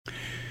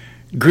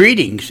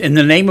Greetings in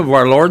the name of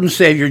our Lord and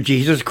Savior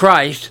Jesus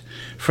Christ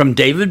from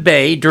David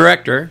Bay,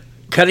 Director,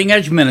 Cutting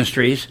Edge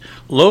Ministries,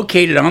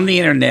 located on the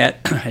internet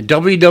at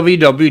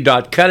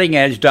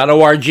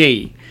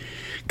www.cuttingedge.org.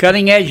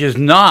 Cutting Edge is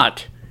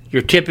not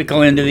your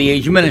typical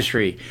end-of-the-age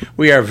ministry.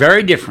 We are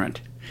very different,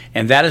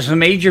 and that is the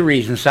major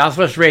reason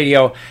Southwest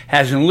Radio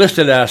has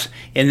enlisted us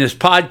in this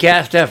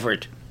podcast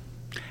effort.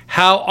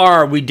 How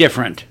are we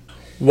different?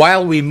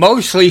 While we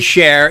mostly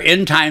share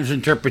end times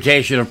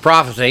interpretation of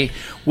prophecy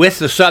with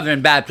the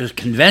Southern Baptist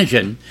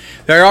Convention,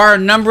 there are a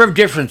number of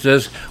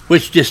differences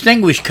which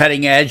distinguish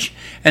Cutting Edge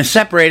and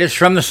separate us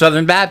from the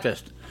Southern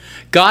Baptist.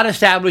 God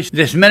established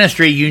this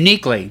ministry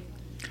uniquely,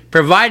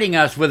 providing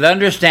us with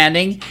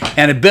understanding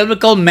and a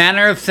biblical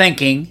manner of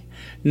thinking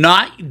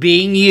not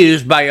being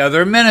used by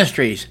other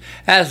ministries.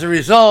 As a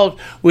result,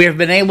 we have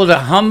been able to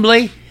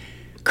humbly,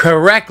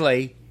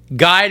 correctly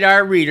guide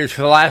our readers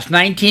for the last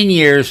 19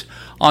 years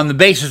on the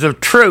basis of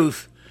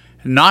truth,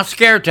 not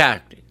scare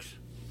tactics.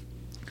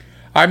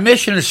 Our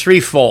mission is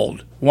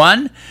threefold.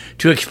 One,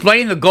 to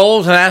explain the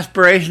goals and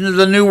aspirations of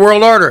the New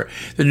World Order.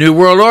 The New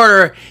World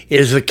Order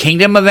is the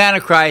kingdom of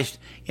Antichrist,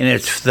 and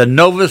it's the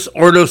Novus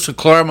Ordo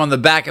Seclorum on the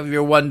back of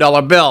your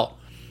 $1 bill.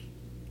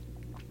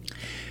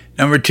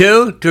 Number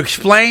two, to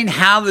explain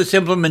how this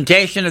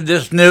implementation of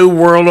this new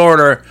world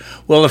order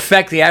will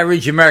affect the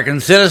average American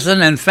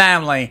citizen and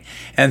family.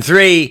 And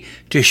three,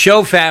 to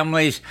show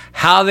families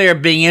how they are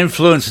being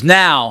influenced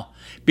now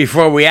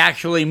before we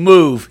actually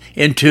move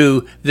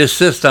into this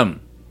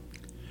system.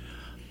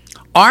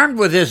 Armed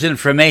with this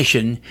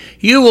information,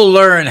 you will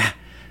learn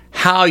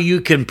how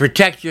you can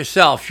protect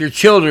yourself, your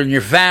children, your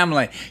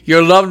family,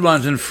 your loved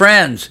ones, and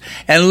friends,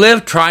 and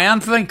live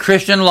triumphant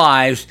Christian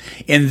lives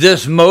in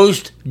this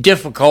most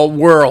difficult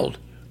world.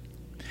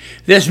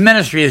 This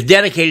ministry is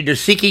dedicated to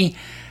seeking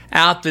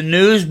out the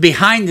news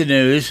behind the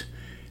news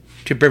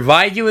to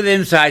provide you with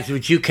insights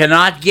which you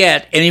cannot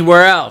get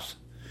anywhere else.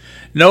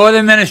 No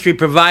other ministry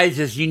provides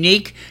this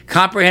unique,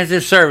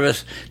 comprehensive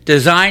service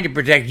designed to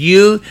protect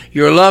you,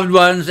 your loved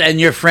ones, and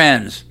your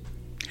friends.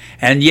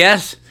 And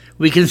yes,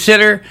 we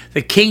consider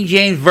the King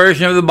James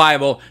Version of the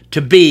Bible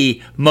to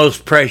be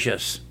most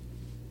precious.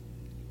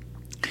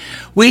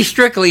 We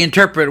strictly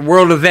interpret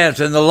world events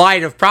in the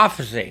light of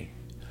prophecy.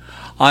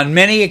 On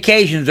many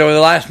occasions over the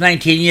last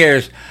 19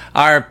 years,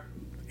 our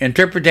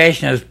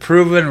interpretation has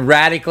proven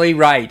radically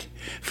right.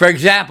 For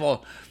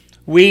example,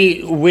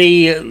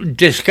 we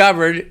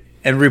discovered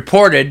and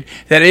reported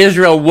that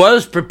Israel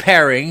was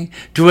preparing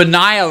to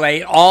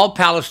annihilate all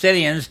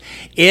Palestinians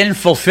in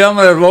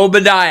fulfillment of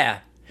Obadiah.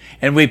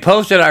 And we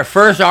posted our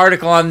first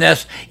article on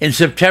this in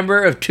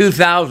September of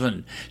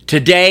 2000.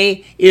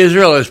 Today,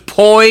 Israel is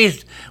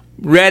poised,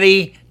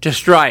 ready to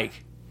strike.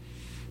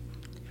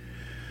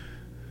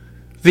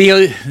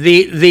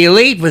 The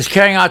elite was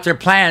carrying out their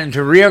plan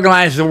to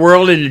reorganize the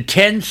world into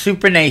 10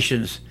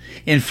 supernations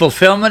in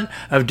fulfillment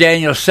of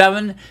Daniel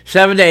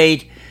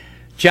 7:7-8,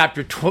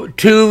 chapter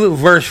 2,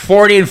 verse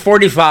 40 and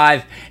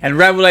 45, and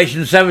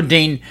Revelation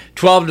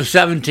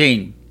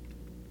 17:12-17.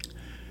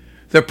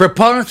 The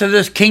proponents of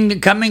this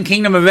coming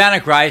kingdom of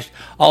Antichrist,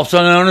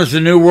 also known as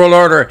the New World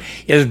Order,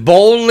 is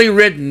boldly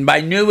written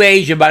by New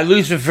Age and by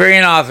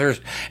Luciferian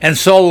authors and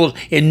sold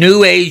in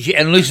New Age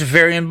and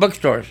Luciferian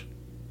bookstores.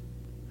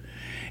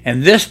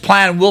 And this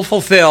plan will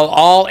fulfill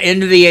all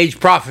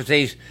end-of-the-age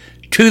prophecies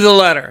to the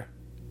letter.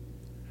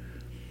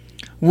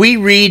 We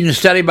read and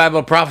study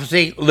Bible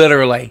prophecy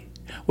literally,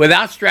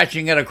 without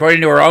stretching it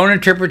according to our own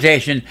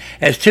interpretation,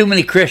 as too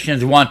many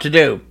Christians want to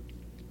do.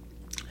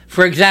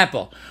 For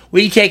example,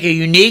 we take a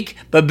unique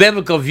but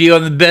biblical view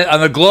on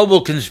the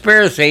global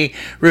conspiracy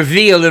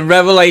revealed in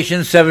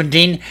Revelation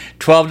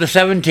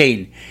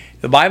 17:12-17.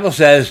 The Bible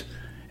says,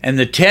 "And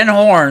the 10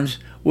 horns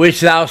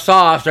which thou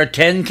sawest are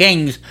 10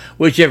 kings,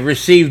 which have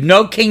received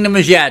no kingdom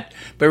as yet,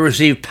 but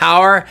receive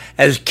power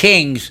as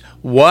kings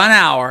 1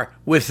 hour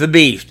with the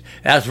beast."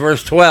 That's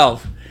verse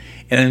 12.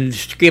 And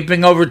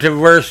skipping over to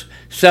verse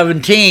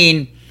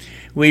 17,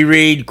 we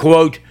read,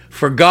 quote,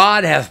 "For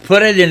God hath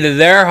put it into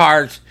their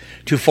hearts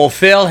to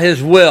fulfill his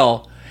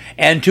will,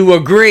 and to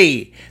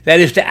agree,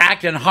 that is, to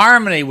act in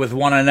harmony with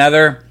one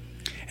another,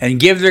 and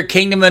give their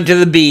kingdom unto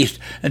the beast,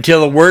 until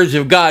the words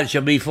of God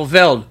shall be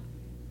fulfilled."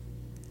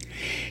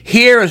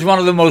 Here is one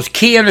of the most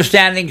key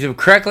understandings of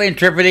correctly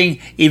interpreting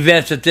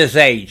events at this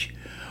age.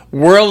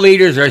 World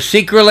leaders are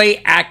secretly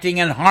acting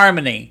in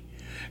harmony,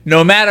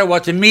 no matter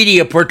what the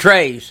media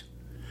portrays.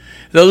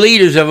 The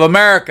leaders of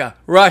America,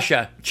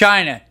 Russia,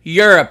 China,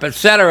 Europe,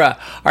 etc.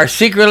 are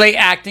secretly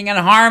acting in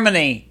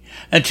harmony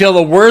until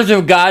the words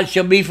of God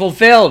shall be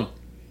fulfilled.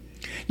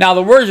 Now,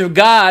 the words of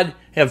God,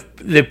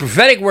 the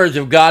prophetic words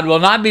of God, will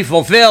not be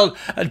fulfilled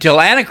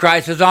until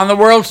Antichrist is on the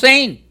world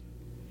scene.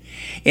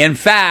 In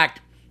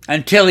fact,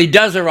 until he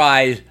does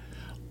arise,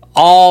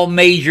 all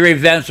major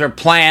events are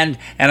planned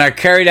and are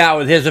carried out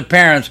with his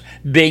appearance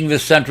being the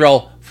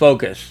central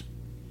focus.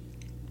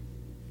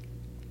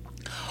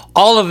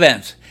 All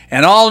events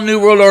and all New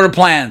World Order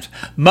plans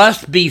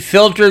must be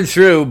filtered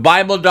through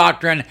Bible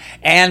doctrine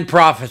and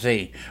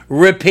prophecy.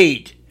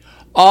 Repeat,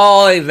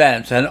 All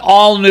events and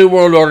all New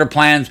World Order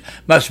plans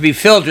must be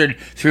filtered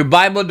through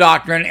Bible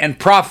doctrine and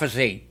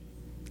prophecy.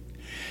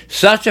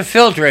 Such a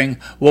filtering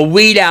will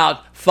weed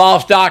out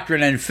false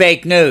doctrine and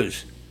fake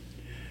news.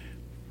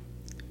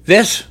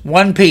 This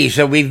one piece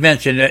that we've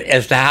mentioned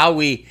as to how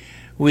we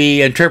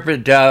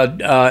interpret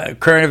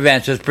current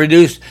events has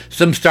produced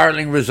some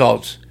startling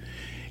results.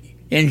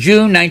 In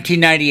June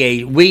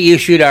 1998, we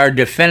issued our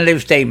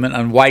definitive statement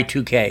on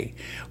Y2K,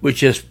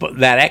 which is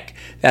that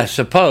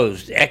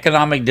supposed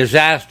economic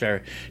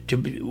disaster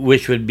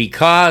which would be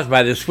caused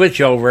by the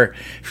switchover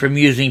from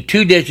using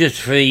 2 digits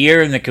for the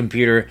year in the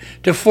computer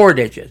to 4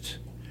 digits.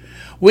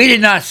 We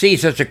did not see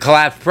such a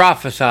collapse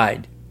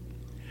prophesied,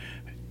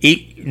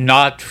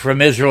 not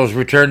from Israel's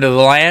return to the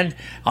land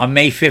on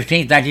May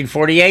 15,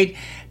 1948,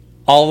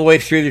 all the way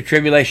through the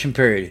tribulation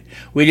period.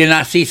 We did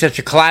not see such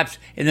a collapse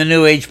in the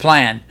New Age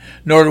plan,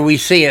 nor do we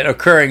see it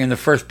occurring in the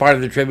first part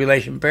of the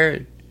tribulation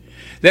period.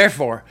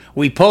 Therefore,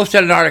 we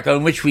posted an article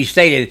in which we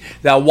stated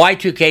that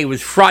Y2K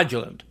was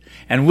fraudulent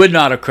and would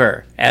not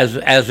occur as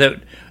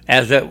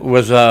it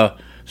was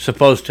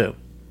supposed to.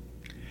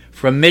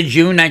 From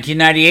mid-June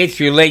 1998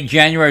 through late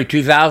January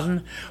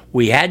 2000,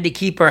 we had to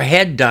keep our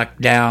head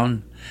ducked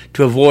down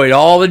to avoid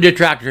all the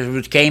detractors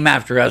which came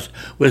after us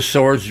with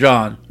swords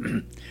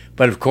drawn.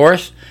 But of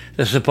course,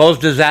 the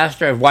supposed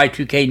disaster of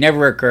Y2K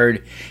never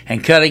occurred,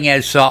 and Cutting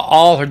Edge saw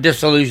all her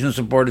disillusioned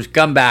supporters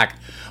come back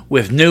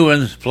with new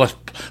ones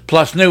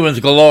plus new ones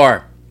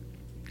galore.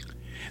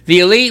 The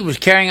elite was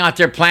carrying out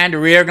their plan to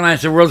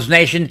reorganize the world's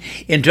nation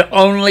into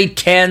only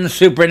 10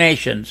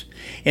 supranations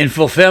in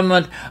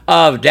fulfillment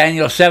of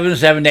Daniel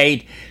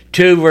 7:7-8,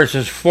 2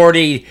 verses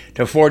 40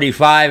 to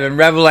 45, and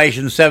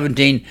Revelation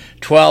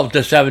 17:12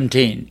 to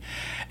 17.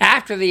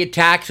 After the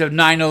attacks of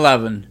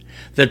 9/11,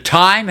 the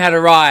time had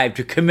arrived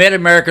to commit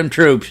American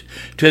troops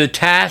to the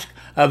task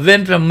of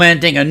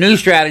implementing a new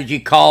strategy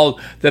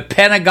called the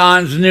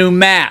Pentagon's New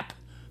Map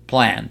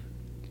Plan.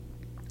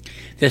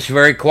 This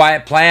very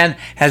quiet plan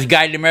has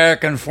guided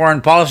American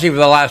foreign policy for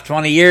the last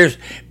 20 years,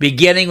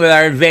 beginning with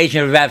our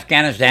invasion of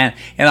Afghanistan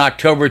in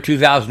October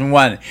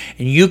 2001.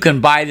 And you can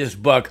buy this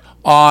book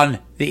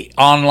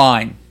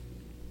online.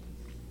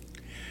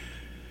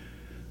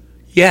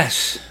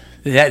 Yes,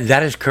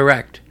 that is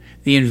correct.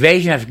 The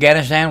invasion of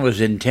Afghanistan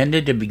was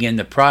intended to begin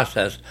the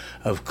process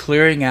of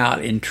clearing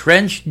out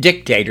entrenched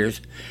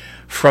dictators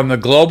from the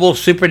global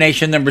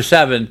supernation number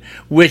 7,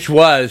 which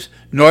was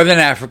Northern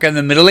Africa and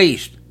the Middle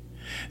East.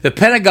 The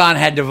Pentagon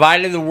had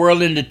divided the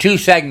world into 2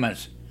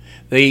 segments,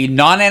 the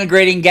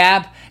non-integrating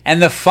gap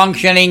and the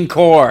functioning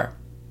core.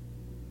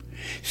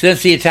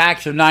 Since the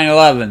attacks of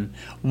 9/11,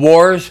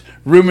 wars,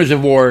 rumors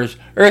of wars,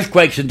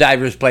 earthquakes in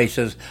diverse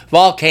places,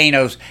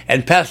 volcanoes,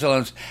 and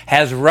pestilence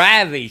has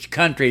ravaged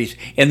countries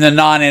in the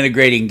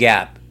non-integrating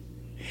gap.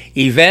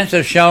 Events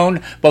have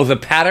shown both a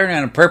pattern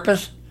and a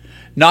purpose,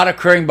 not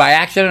occurring by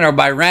accident or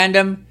by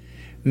random.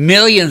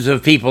 Millions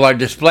of people are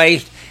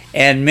displaced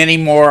and many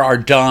more are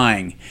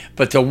dying.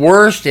 But the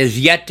worst is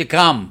yet to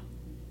come.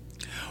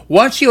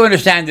 Once you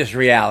understand this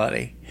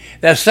reality,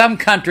 that some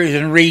countries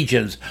and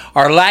regions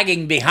are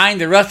lagging behind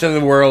the rest of the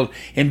world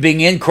in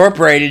being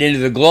incorporated into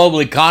the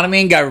global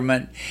economy and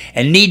government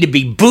and need to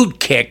be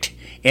boot-kicked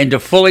into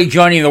fully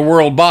joining the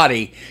world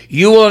body,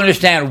 you will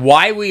understand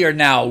why we are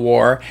now at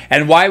war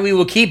and why we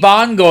will keep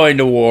on going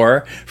to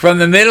war from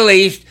the Middle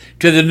East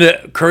to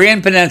the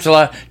Korean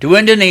Peninsula to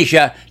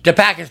Indonesia to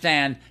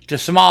Pakistan to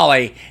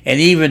Somalia and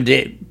even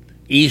to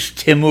East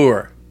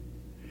Timor.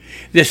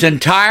 This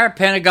entire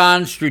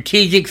Pentagon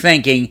strategic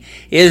thinking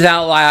is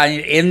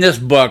outlined in this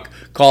book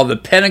called The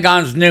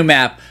Pentagon's New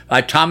Map by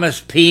Thomas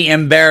P.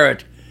 M.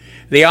 Barrett.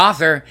 The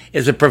author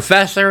is a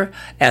professor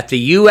at the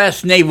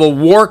U.S. Naval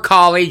War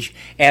College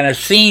and a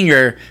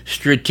senior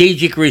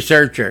strategic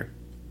researcher.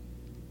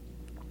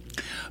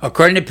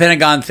 According to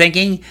Pentagon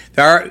thinking,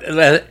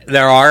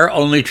 there are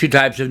only 2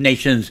 types of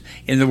nations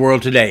in the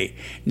world today.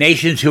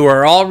 Nations who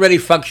are already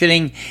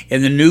functioning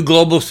in the new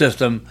global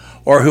system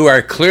or who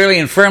are clearly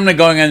and firmly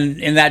going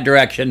in that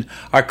direction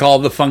are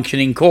called the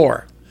functioning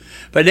core.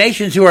 But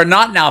nations who are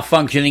not now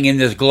functioning in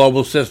this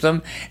global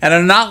system and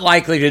are not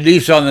likely to do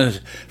so in the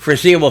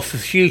foreseeable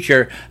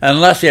future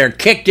unless they are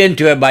kicked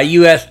into it by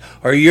U.S.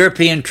 or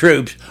European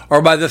troops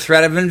or by the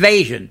threat of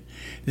invasion.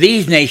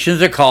 These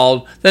nations are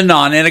called the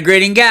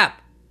non-integrating gap.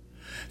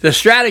 The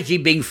strategy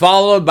being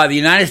followed by the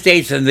United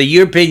States and the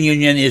European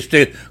Union is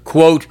to,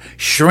 quote,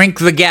 shrink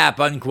the gap,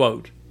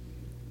 unquote.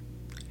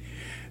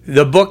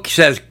 The book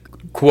says,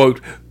 quote,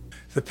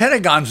 the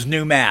Pentagon's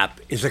new map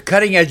is a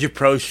cutting-edge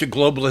approach to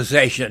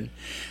globalization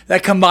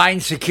that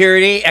combines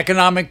security,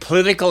 economic,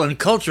 political, and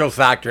cultural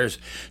factors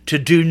to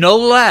do no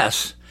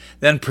less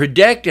than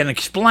predict and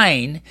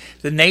explain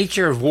the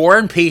nature of war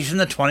and peace in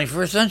the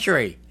 21st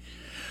century.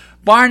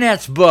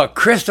 Barnett's book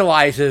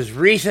crystallizes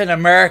recent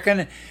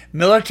American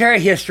military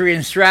history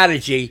and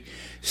strategy,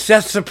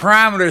 sets the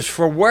parameters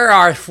for where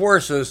our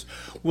forces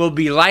will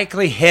be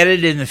likely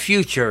headed in the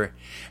future,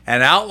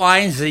 and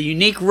outlines the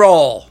unique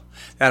role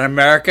that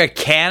America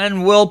can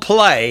and will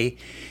play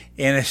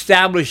in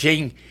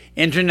establishing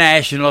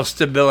international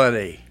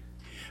stability.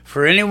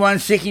 For anyone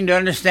seeking to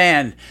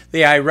understand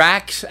the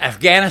Iraqs,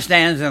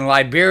 Afghanistans, and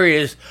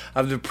Liberias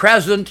of the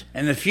present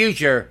and the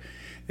future,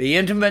 the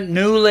intimate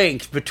new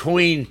links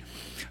between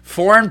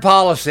foreign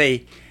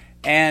policy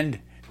and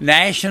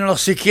national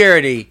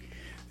security,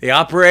 the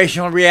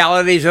operational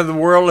realities of the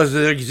world as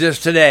it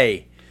exists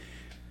today,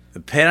 the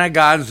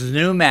Pentagon's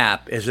new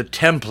map is a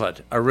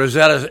template, a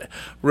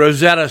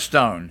Rosetta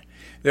Stone.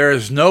 There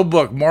is no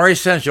book more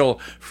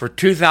essential for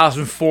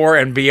 2004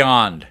 and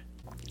beyond.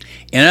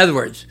 In other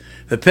words,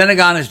 the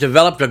Pentagon has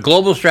developed a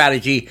global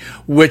strategy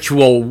which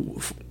will,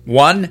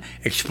 1,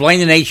 explain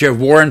the nature of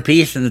war and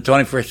peace in the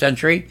 21st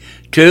century.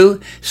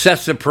 2,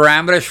 sets the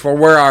parameters for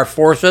where our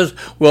forces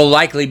will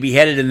likely be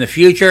headed in the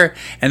future.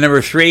 And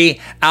number 3,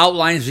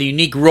 outlines the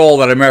unique role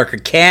that America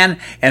can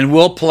and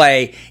will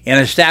play in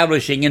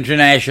establishing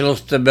international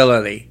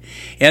stability.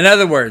 In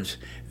other words,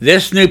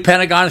 this new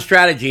Pentagon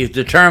strategy is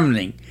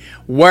determining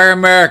where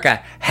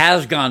America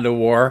has gone to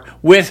war,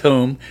 with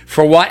whom,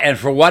 for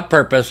what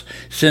purpose,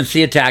 since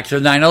the attacks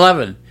of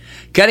 9/11.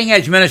 Cutting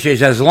Edge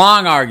Ministries has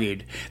long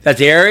argued that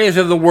the areas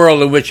of the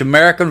world in which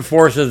American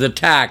forces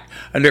attacked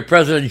under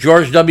President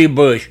George W.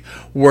 Bush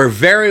were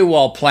very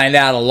well planned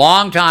out a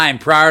long time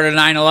prior to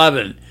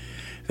 9/11.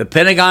 The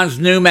Pentagon's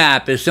new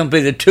map is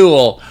simply the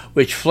tool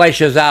which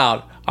fleshes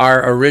out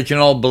our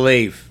original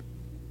belief.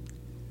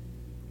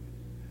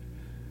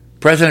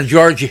 President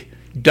George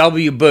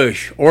W.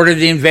 Bush ordered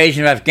the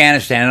invasion of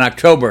Afghanistan in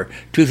October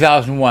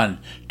 2001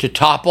 to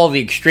topple the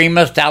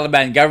extremist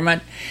Taliban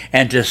government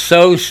and to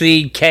sow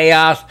seed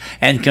chaos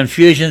and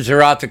confusion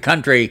throughout the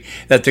country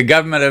that the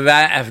government of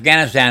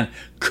Afghanistan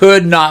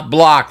could not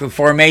block the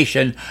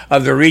formation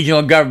of the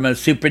regional government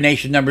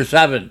Supernation Number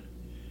 7.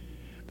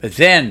 But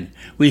then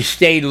we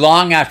stayed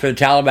long after the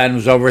Taliban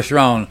was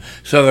overthrown,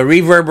 so the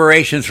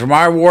reverberations from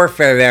our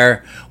warfare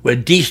there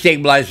would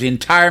destabilize the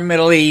entire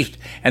Middle East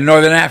and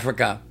Northern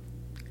Africa.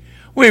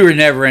 We were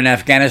never in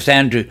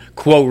Afghanistan to,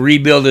 quote,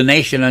 rebuild a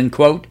nation,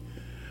 unquote,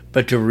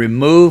 but to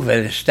remove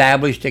an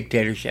established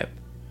dictatorship.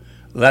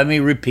 Let me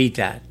repeat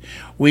that.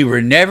 We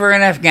were never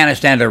in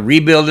Afghanistan to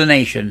rebuild a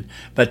nation,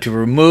 but to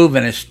remove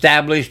an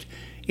established,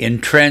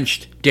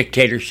 entrenched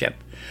dictatorship.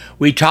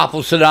 We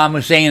toppled Saddam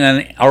Hussein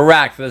in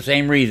Iraq for the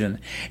same reason,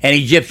 and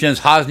Egyptians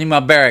Hosni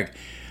Mubarak,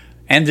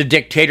 and the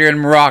dictator in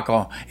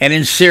Morocco, and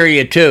in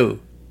Syria too.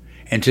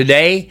 And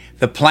today,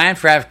 the plan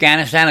for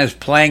Afghanistan is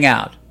playing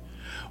out.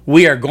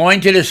 We are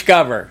going to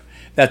discover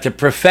that the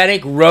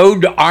prophetic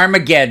road to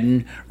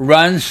Armageddon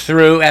runs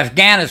through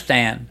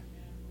Afghanistan.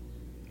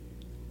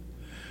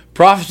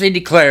 Prophecy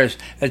declares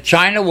that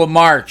China will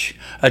march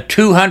a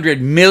 200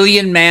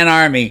 million man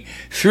army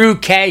through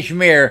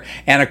Kashmir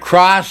and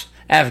across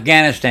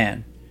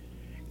Afghanistan.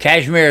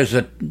 Kashmir is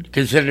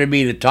considered to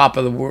be the top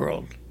of the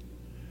world.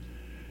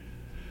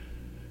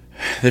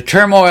 This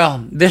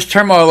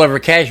turmoil over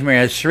Kashmir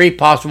has 3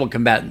 possible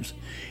combatants: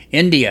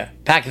 India,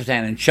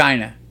 Pakistan, and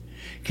China.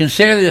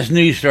 Consider this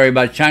news story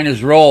about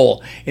China's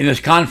role in this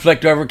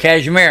conflict over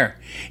Kashmir.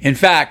 In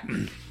fact,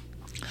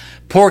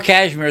 poor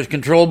Kashmir is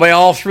controlled by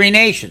all 3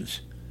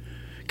 nations.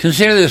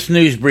 Consider this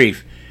news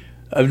brief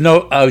of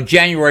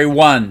January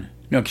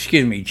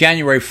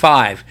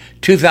 5,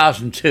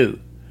 2002,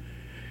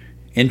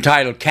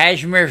 entitled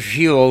 "Kashmir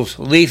Fuels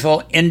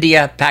Lethal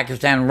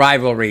India-Pakistan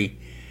Rivalry,"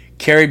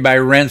 carried by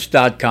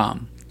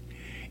Rents.com.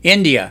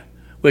 India,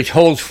 which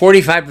holds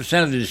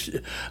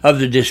 45% of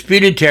the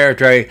disputed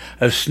territory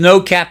of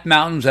snow-capped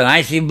mountains and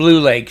icy blue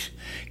lakes,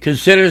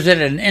 considers it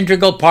an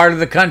integral part of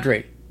the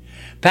country.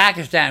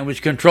 Pakistan,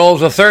 which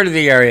controls a third of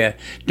the area,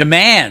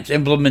 demands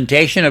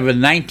implementation of a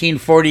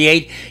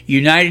 1948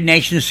 United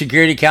Nations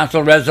Security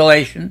Council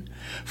resolution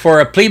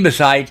for a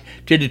plebiscite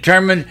to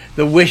determine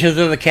the wishes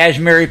of the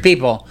Kashmiri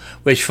people,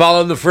 which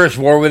followed the first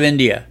war with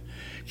India.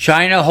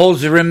 China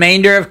holds the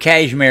remainder of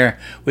Kashmir,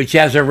 which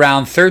has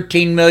around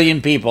 13 million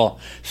people,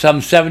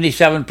 some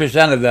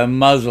 77% of them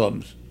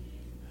Muslims.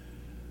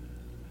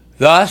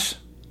 Thus,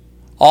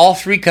 all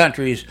 3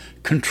 countries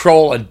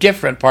control a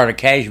different part of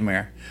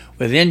Kashmir,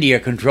 with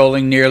India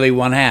controlling nearly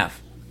 1/2.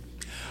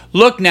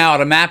 Look now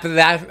at a map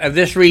of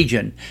this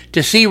region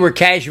to see where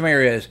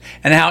Kashmir is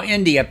and how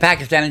India,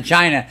 Pakistan, and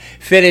China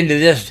fit into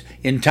this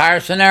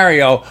entire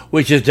scenario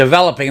which is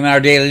developing in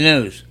our daily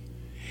news.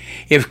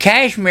 If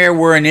Kashmir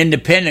were an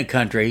independent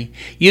country,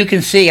 you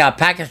can see how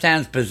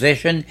Pakistan's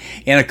position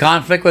in a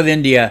conflict with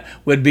India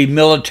would be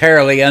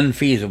militarily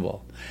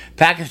unfeasible.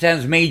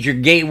 Pakistan's major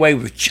gateway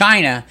with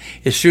China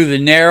is through the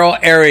narrow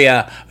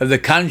area of the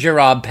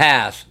Kanjarab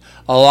Pass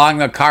along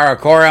the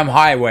Karakoram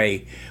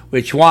Highway,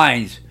 which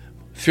winds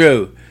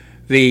through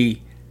the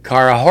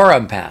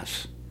Karakoram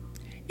Pass.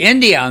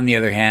 India, on the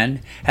other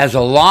hand, has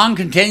a long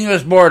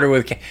continuous border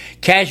with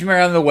Kashmir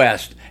on the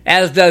west,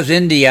 as does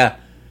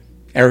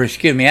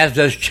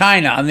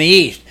China on the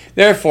east.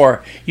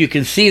 Therefore, you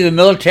can see the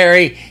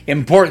military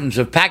importance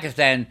of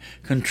Pakistan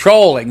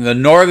controlling the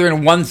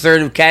northern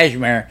 1/3 of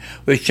Kashmir,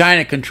 with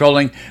China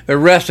controlling the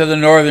rest of the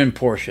northern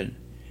portion,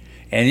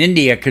 and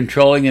India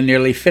controlling the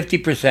nearly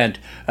 50%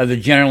 of the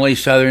generally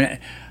southern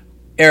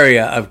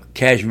area of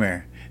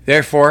Kashmir.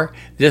 Therefore,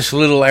 this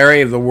little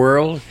area of the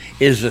world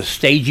is the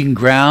staging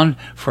ground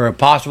for a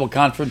possible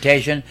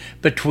confrontation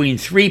between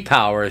three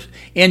powers,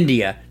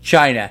 India,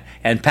 China,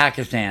 and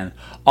Pakistan,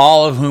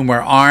 all of whom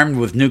are armed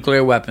with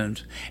nuclear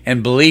weapons.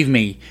 And believe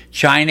me,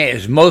 China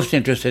is most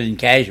interested in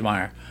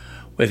Kashmir,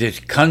 with its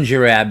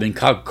Punjab and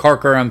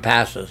Karakoram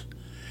passes.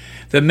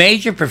 The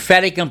major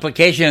prophetic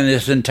implication in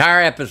this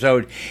entire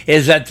episode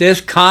is that this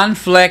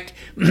conflict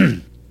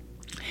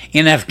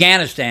in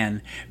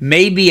Afghanistan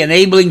may be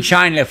enabling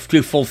China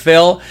to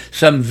fulfill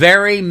some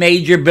very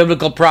major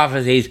biblical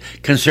prophecies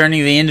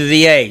concerning the end of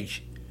the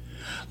age.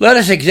 Let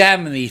us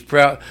examine these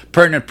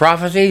pertinent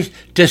prophecies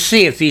to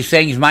see if these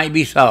things might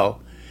be so.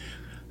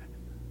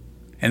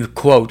 And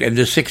quote, "And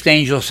the sixth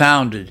angel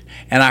sounded,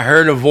 and I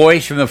heard a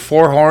voice from the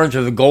four horns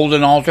of the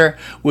golden altar,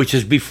 which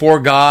is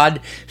before God,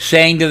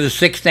 saying to the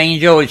sixth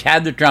angel which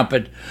had the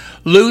trumpet,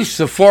 Loose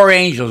the four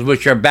angels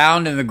which are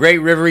bound in the great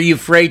river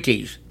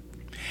Euphrates.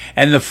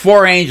 And the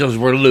four angels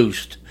were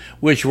loosed,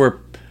 which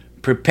were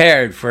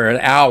prepared for an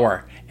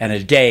hour and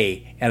a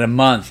day and a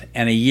month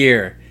and a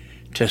year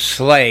to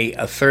slay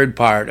a third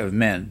part of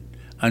men."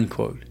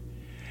 Unquote.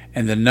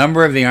 And the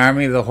number of the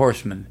army of the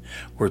horsemen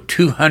were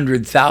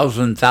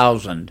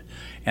 200,000,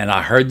 and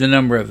I heard the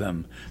number of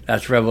them.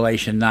 That's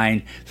Revelation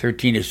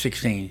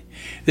 9:13-16.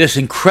 This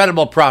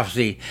incredible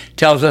prophecy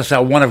tells us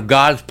that one of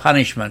God's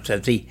punishments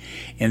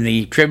in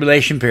the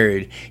tribulation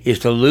period is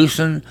to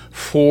loosen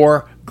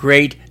four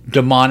great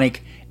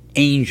demonic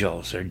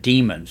angels or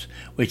demons,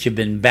 which have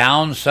been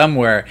bound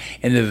somewhere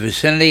in the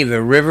vicinity of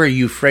the river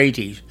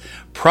Euphrates,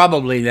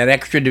 probably that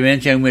extra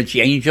dimension in which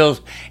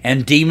angels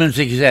and demons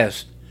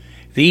exist.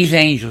 These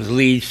angels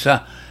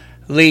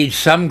lead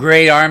some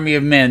great army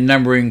of men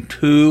numbering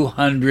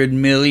 200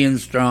 million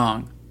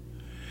strong.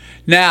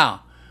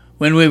 Now,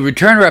 when we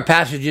return to our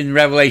passage in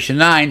Revelation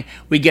 9,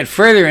 we get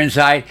further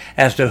insight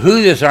as to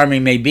who this army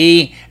may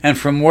be and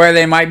from where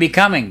they might be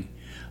coming.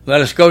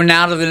 Let us go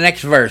now to the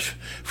next verse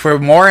for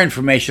more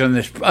information on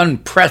this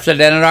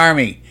unprecedented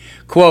army.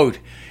 Quote,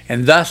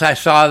 "And thus I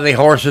saw the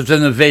horses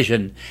in the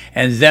vision,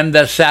 and them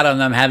that sat on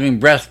them having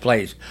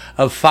breastplates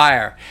of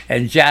fire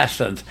and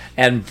jacinth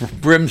and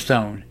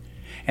brimstone.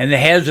 And the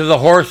heads of the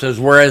horses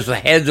were as the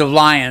heads of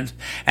lions,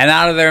 and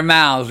out of their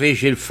mouths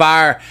issued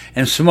fire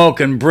and smoke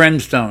and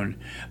brimstone.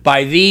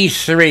 By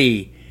these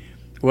three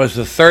was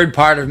the third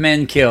part of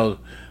men killed,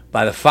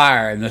 by the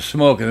fire and the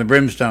smoke and the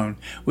brimstone,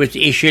 which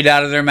issued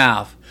out of their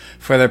mouth.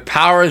 For their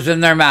power is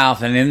in their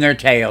mouth and in their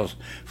tails,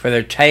 for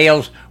their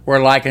tails were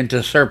like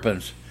unto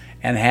serpents,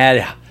 and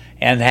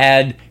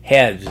had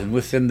heads, and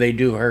with them they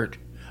do hurt."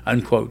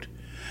 Unquote.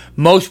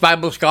 Most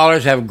Bible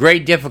scholars have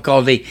great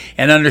difficulty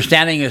in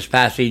understanding this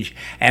passage,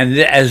 and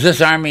as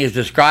this army is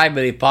described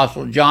by the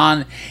Apostle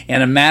John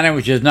in a manner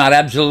which is not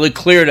absolutely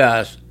clear to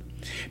us.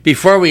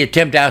 Before we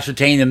attempt to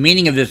ascertain the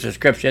meaning of this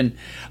description,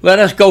 let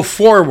us go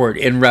forward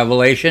in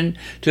Revelation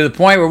to the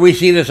point where we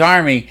see this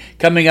army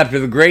coming up to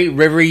the great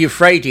river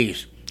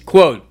Euphrates.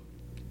 Quote,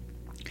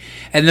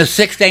 "And the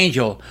sixth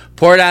angel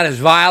poured out his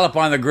vial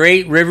upon the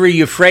great river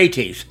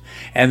Euphrates,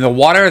 and the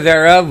water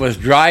thereof was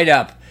dried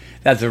up,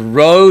 that the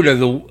road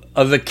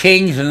of the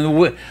kings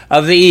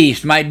of the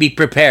east might be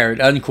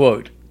prepared."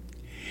 Unquote.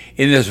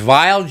 In this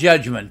vile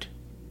judgment,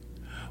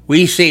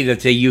 we see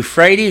that the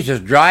Euphrates is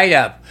dried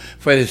up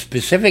for the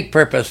specific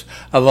purpose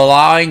of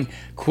allowing,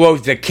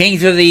 quote, "the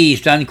kings of the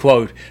east,"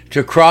 unquote,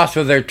 to cross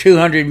with their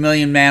 200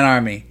 million man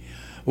army.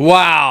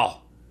 Wow!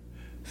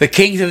 The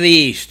kings of the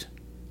east.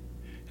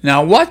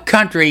 Now, what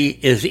country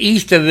is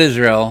east of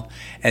Israel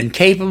and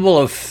capable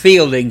of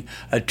fielding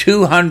a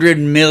 200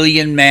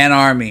 million man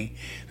army?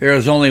 There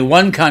is only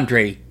one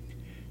country,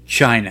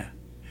 China.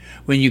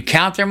 When you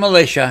count their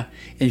militia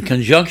in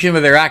conjunction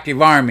with their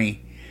active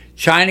army,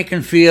 China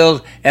can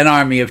field an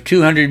army of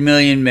 200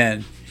 million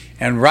men.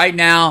 And right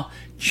now,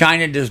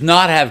 China does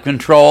not have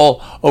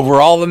control over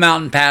all the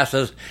mountain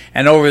passes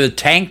and over the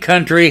tank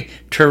country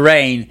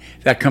terrain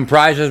that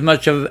comprises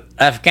much of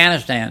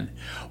Afghanistan.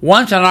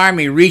 Once an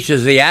army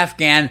reaches the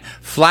Afghan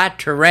flat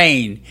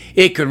terrain,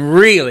 it can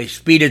really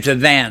speed its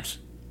advance.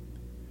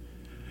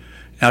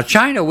 Now,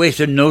 China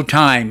wasted no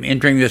time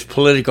entering this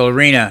political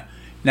arena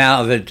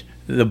now that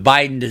the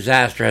Biden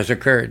disaster has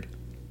occurred.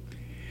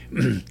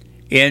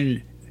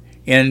 In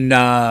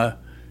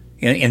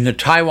the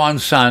Taiwan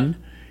Sun,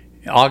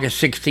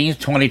 August 16th,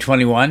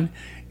 2021,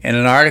 in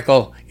an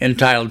article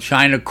entitled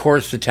 "China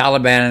Courts the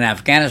Taliban in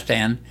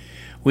Afghanistan,"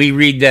 we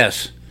read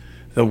this: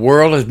 "The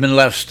world has been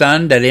left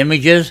stunned at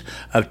images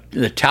of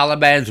the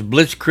Taliban's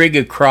blitzkrieg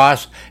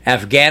across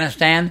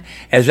Afghanistan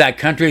as that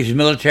country's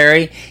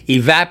military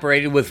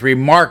evaporated with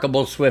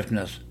remarkable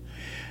swiftness.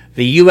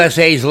 The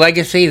USA's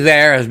legacy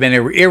there has been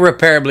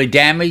irreparably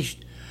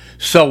damaged.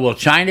 So will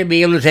China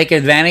be able to take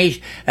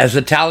advantage as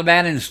the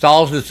Taliban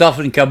installs itself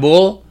in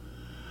Kabul?"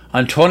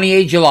 On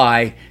 28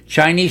 July,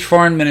 Chinese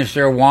Foreign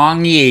Minister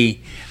Wang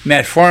Yi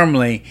met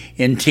formally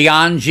in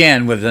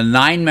Tianjin with a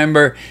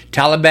 9-member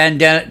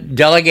Taliban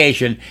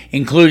delegation,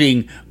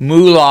 including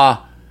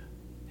Mullah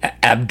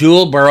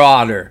Abdul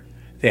Baradar,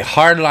 the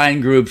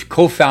hardline group's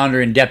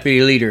co-founder and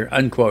deputy leader.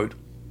 Unquote.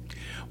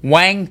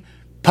 Wang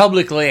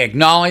publicly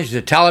acknowledged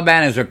the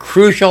Taliban as a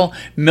crucial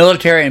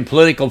military and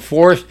political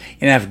force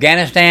in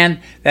Afghanistan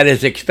that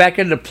is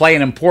expected to play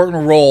an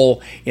important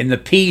role in the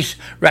peace,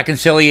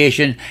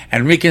 reconciliation,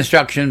 and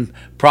reconstruction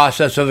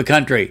process of the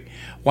country.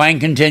 Wang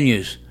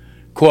continues,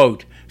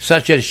 quote,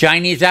 such a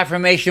Chinese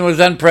affirmation was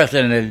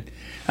unprecedented,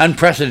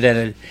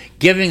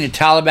 giving the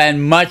Taliban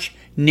much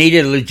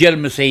needed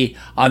legitimacy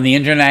on the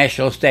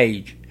international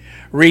stage.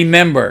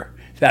 Remember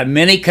that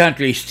many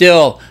countries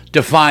still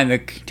define the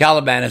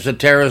Taliban as a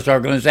terrorist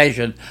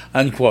organization,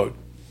 unquote.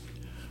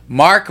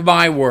 Mark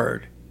my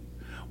word,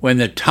 when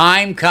the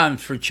time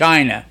comes for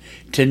China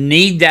to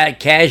need that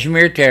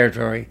Kashmir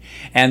territory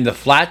and the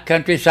flat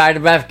countryside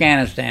of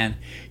Afghanistan,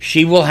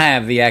 she will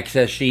have the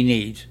access she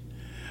needs.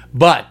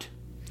 But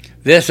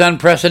this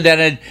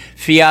unprecedented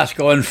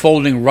fiasco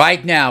unfolding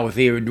right now with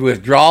the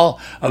withdrawal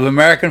of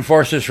American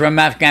forces from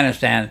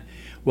Afghanistan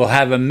will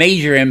have a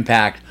major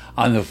impact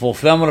on the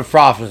fulfillment of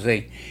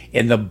prophecy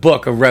in the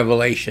book of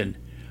Revelation.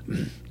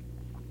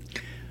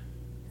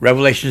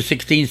 Revelation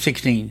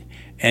 16:16.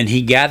 And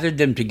he gathered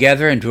them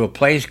together into a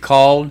place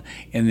called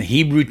in the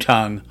Hebrew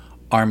tongue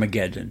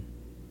Armageddon.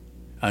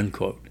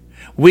 Unquote.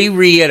 We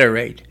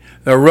reiterate,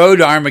 the road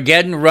to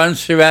Armageddon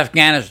runs through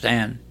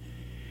Afghanistan.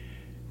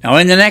 Now,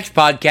 in the next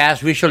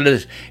podcast, we shall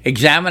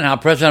examine how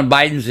President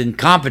Biden's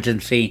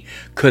incompetency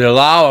could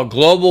allow a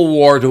global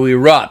war to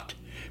erupt,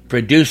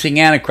 producing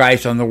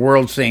Antichrist on the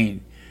world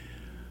scene.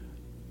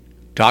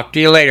 Talk to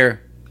you later.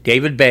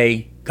 David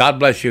Bay. God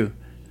bless you.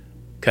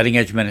 Cutting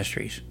Edge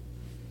Ministries.